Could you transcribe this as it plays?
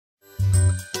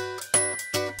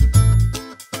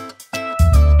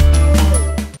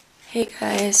Hey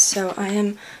guys, so I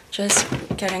am just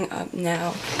getting up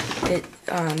now. I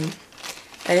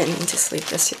didn't mean to sleep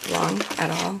this long at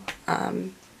all,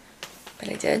 but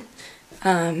I did.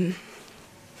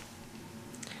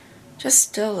 Just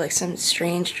still like some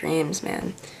strange dreams,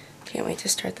 man. Can't wait to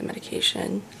start the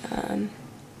medication. And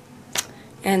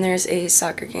there's a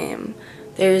soccer game.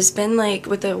 There's been like,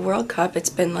 with the World Cup, it's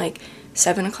been like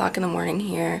 7 o'clock in the morning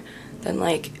here, then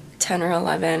like 10 or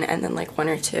 11, and then like 1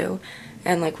 or 2.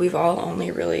 And like we've all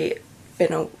only really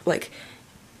been like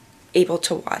able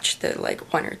to watch the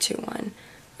like 1 or 2 one.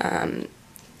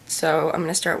 So I'm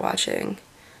gonna start watching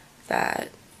that,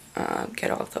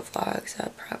 get all of the vlogs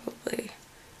up probably,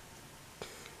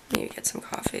 maybe get some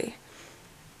coffee.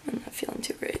 I'm not feeling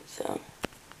too great, so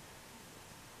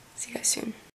see you guys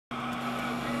soon.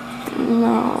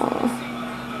 No.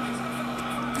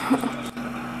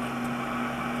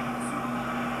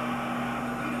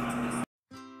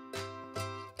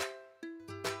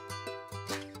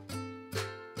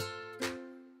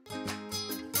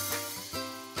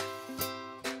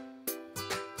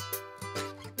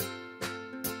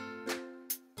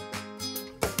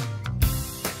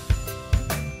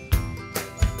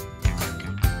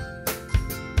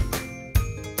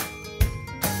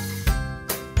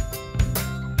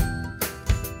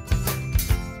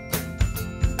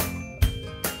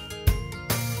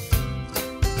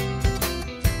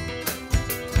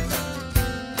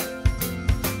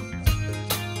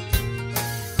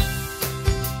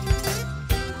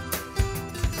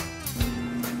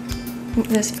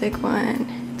 This big one,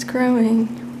 it's growing.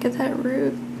 Look at that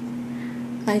root.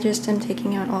 I just am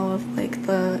taking out all of like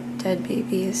the dead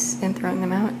babies and throwing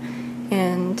them out,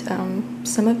 and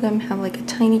some of them have like a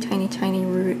tiny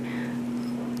root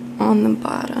on the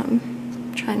bottom.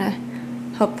 I'm trying to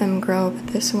help them grow, but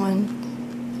this one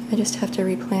I just have to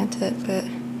replant it, but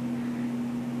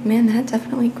man, that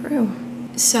definitely grew.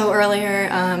 So earlier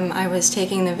I was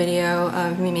taking the video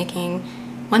of me making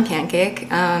one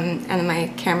pancake, and then my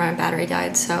camera battery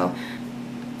died, so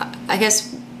I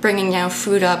guess bringing now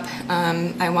food up,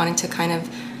 I wanted to kind of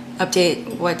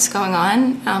update what's going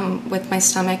on with my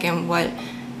stomach and what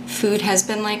food has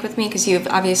been like with me, because you've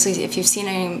obviously, if you've seen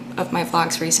any of my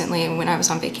vlogs recently when I was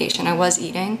on vacation, I was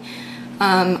eating.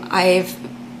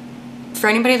 For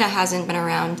anybody that hasn't been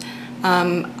around,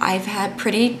 I've had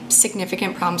pretty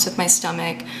significant problems with my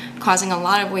stomach, causing a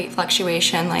lot of weight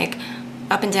fluctuation, like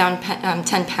up and down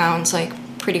 10 pounds, like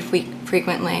pretty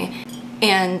frequently.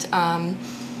 And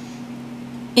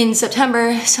in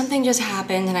September, something just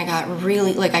happened and I got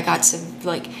really, like I got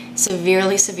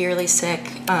severely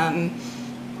sick,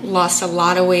 lost a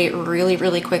lot of weight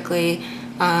really quickly,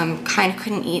 kind of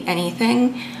couldn't eat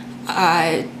anything.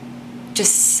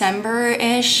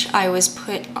 December-ish, I was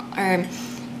put, or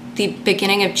the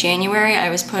beginning of January, I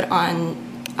was put on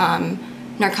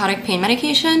narcotic pain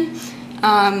medication.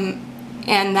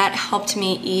 And that helped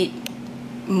me eat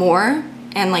more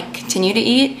and like continue to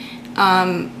eat.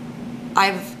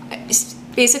 I've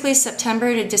basically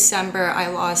September to December I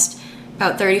lost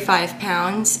about 35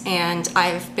 pounds, and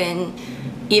I've been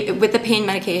with the pain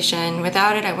medication.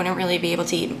 Without it I wouldn't really be able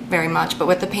to eat very much, but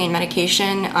with the pain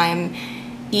medication I'm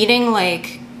eating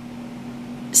like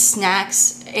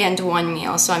snacks and one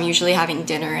meal. So I'm usually having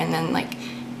dinner and then like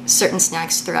certain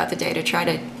snacks throughout the day to try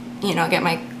to, you know, get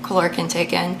my caloric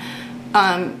intake in.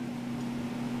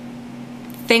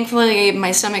 Thankfully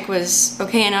my stomach was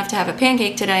okay enough to have a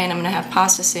pancake today, and I'm gonna have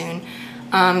pasta soon.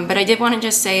 But I did want to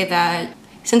just say that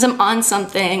since I'm on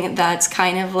something that's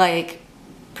kind of like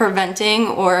preventing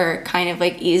or kind of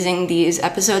like easing these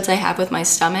episodes I have with my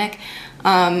stomach,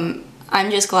 I'm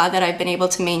just glad that I've been able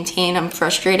to maintain. I'm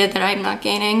frustrated that I'm not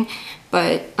gaining,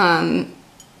 but I'm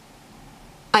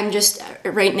just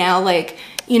right now, like,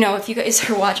 you know, if you guys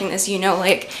are watching this, you know,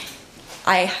 like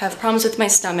I have problems with my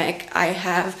stomach, I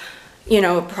have, you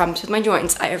know, problems with my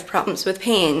joints, I have problems with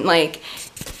pain, like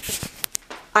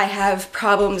I have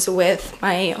problems with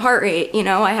my heart rate, you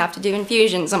know, I have to do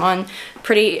infusions, I'm on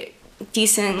pretty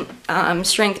decent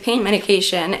strength pain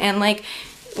medication, and like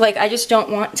I just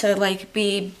don't want to like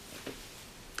be,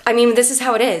 I mean, this is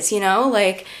how it is, you know,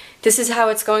 like this is how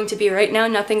it's going to be right now.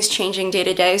 Nothing's changing day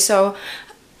to day, so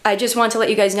I just want to let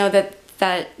you guys know that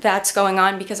that's going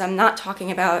on, because I'm not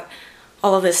talking about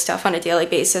all of this stuff on a daily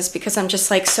basis, because I'm just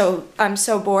like I'm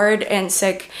so bored and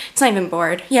sick. It's not even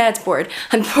bored. Yeah, it's bored.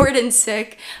 I'm bored and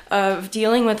sick of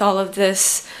dealing with all of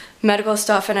this medical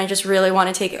stuff, and I just really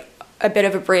want to take a bit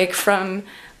of a break from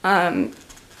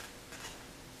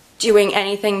doing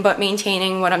anything but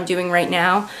maintaining what I'm doing right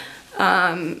now.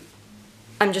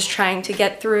 I'm just trying to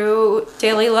get through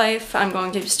daily life. I'm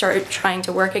going to start trying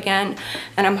to work again,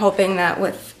 and I'm hoping that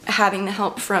with having the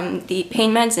help from the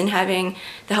pain meds and having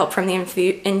the help from the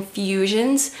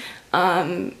infusions,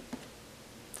 I'll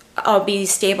be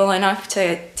stable enough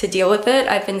to deal with it.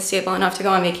 I've been stable enough to go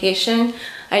on vacation.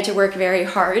 I had to work very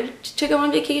hard to go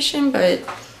on vacation, but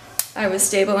I was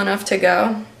stable enough to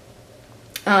go.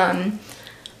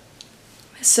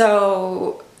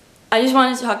 So I just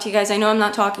wanted to talk to you guys. I know I'm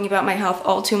not talking about my health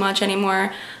all too much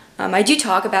anymore. I do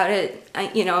talk about it,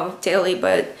 you know, daily,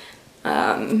 but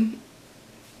I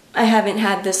haven't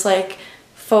had this like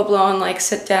full-blown like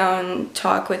sit-down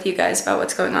talk with you guys about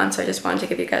what's going on, so I just wanted to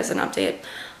give you guys an update.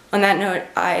 On that note,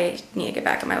 I need to get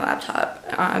back on my laptop.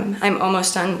 I'm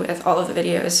almost done with all of the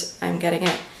videos. I'm getting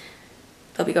it.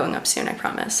 They'll be going up soon, I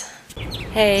promise.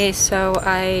 Hey, so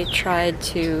I tried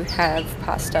to have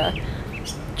pasta.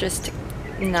 Just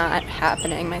not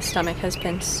happening. My stomach has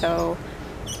been so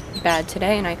bad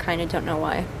today, and I kind of don't know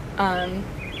why.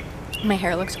 My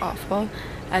hair looks awful,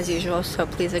 as usual, so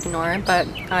please ignore, but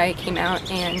I came out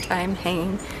and I'm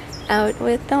hanging out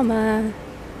with Thelma.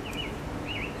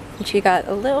 And she got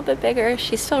a little bit bigger.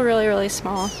 She's still really, really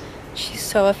small. She's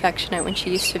so affectionate when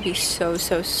she used to be so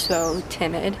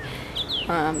timid.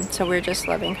 So we're just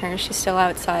loving her. She's still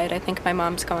outside. I think my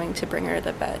mom's going to bring her to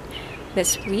the vet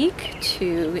this week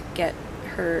to get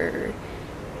her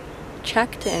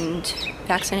checked and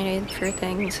vaccinated for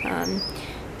things.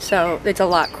 So it's a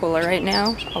lot cooler right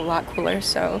now, a lot cooler.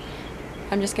 So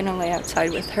I'm just gonna lay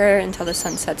outside with her until the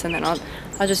sun sets, and then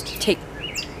I'll just take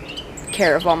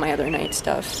care of all my other night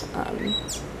stuff.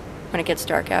 When it gets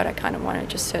dark out, I kind of want to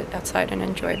just sit outside and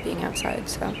enjoy being outside.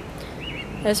 So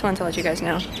I just wanted to let you guys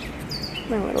know.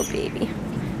 My little baby.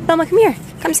 Thelma, come here.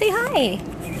 Come say hi.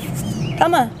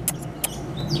 Thelma.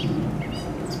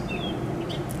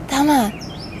 Thelma.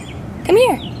 Come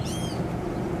here.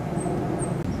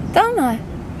 Thelma.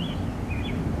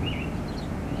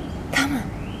 Thelma.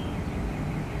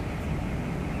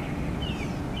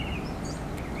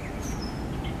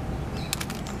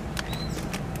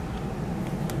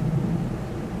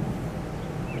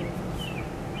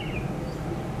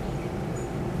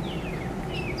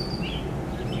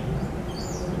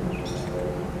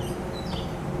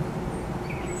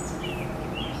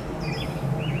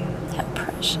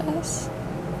 Precious.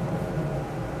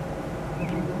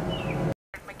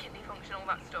 My kidney function, all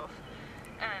that stuff.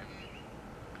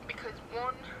 Because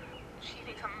one, she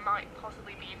thinks I might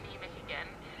possibly be anemic again,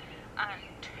 and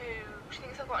two, she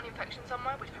thinks I've got an infection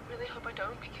somewhere, which I really hope I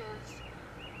don't, because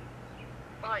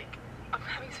like I'm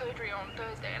having surgery on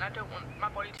Thursday and I don't want my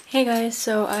body to. Hey guys,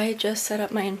 so I just set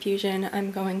up my infusion.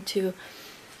 I'm going to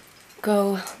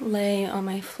go lay on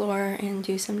my floor and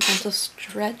do some gentle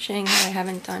stretching that I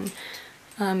haven't done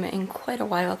in quite a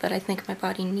while, that I think my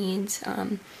body needs.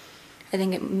 I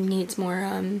think it needs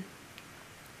more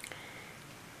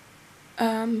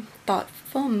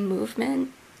thoughtful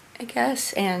movement, I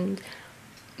guess, and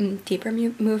deeper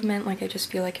movement. Like, I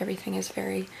just feel like everything is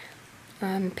very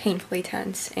painfully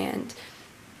tense, and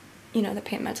you know, the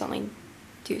pain meds only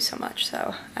do so much,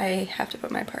 so I have to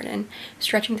put my part in.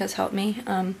 Stretching does help me.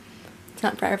 It's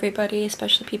not for everybody,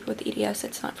 especially people with EDS.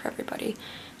 It's not for everybody,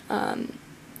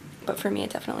 but for me it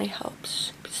definitely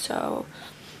helps. So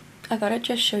I thought I'd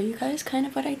just show you guys kind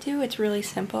of what I do. It's really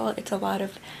simple. It's a lot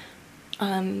of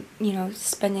you know,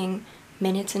 spending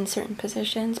minutes in certain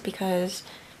positions, because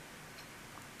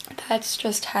that's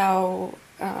just how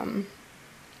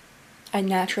I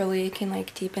naturally can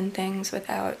like deepen things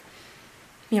without,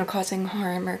 you know, causing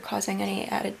harm or causing any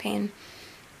added pain.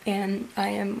 And I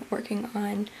am working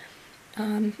on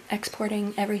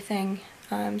exporting everything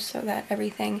so that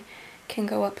everything can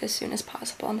go up as soon as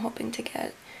possible. I'm hoping to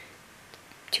get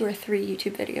 2 or 3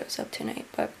 YouTube videos up tonight,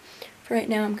 but for right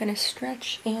now I'm gonna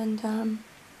stretch. And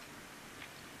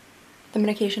the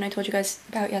medication I told you guys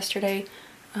about yesterday,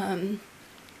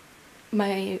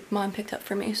 my mom picked up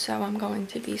for me, so I'm going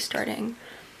to be starting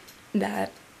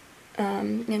that,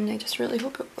 and I just really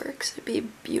hope it works. It'd be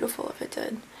beautiful if it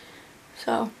did.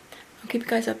 So I'll keep you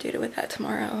guys updated with that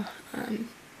tomorrow.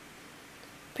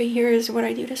 But here's what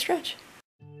I do to stretch.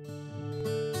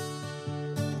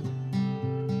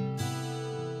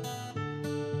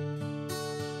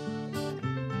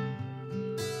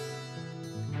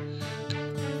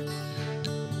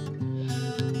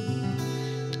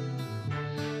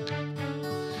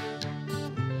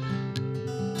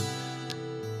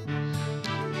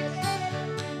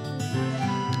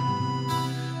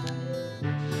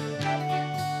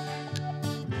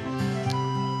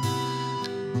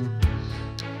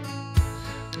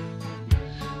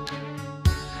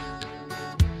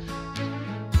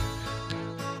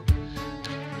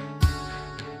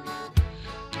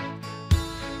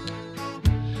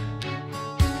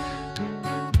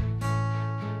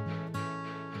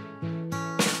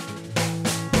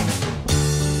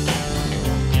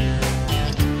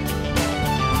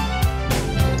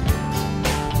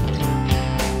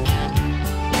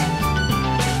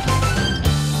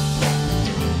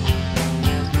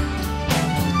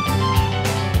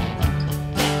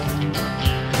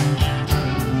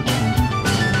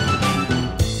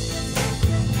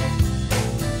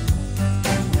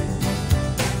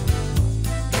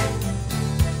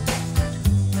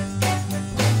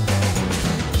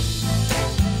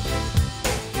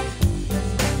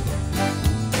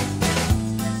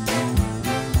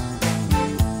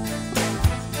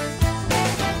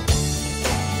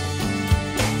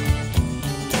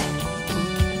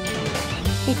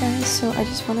 Hey guys, so I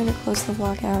just wanted to close the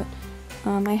vlog out.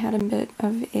 I had a bit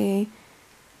of a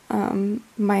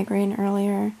migraine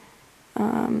earlier,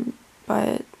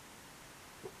 but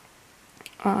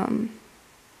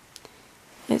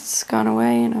it's gone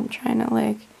away and I'm trying to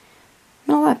I'm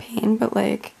in a lot of pain, but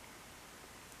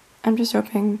I'm just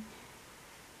hoping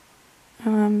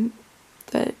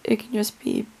that it can just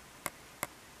be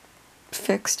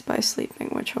fixed by sleeping,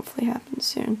 which hopefully happens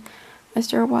soon. I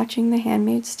started watching The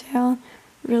Handmaid's Tale,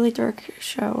 really dark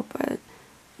show, but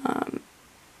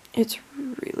it's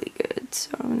really good, so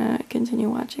I'm gonna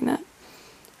continue watching that.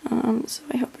 So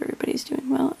I hope everybody's doing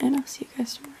well, and I'll see you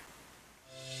guys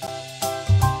tomorrow.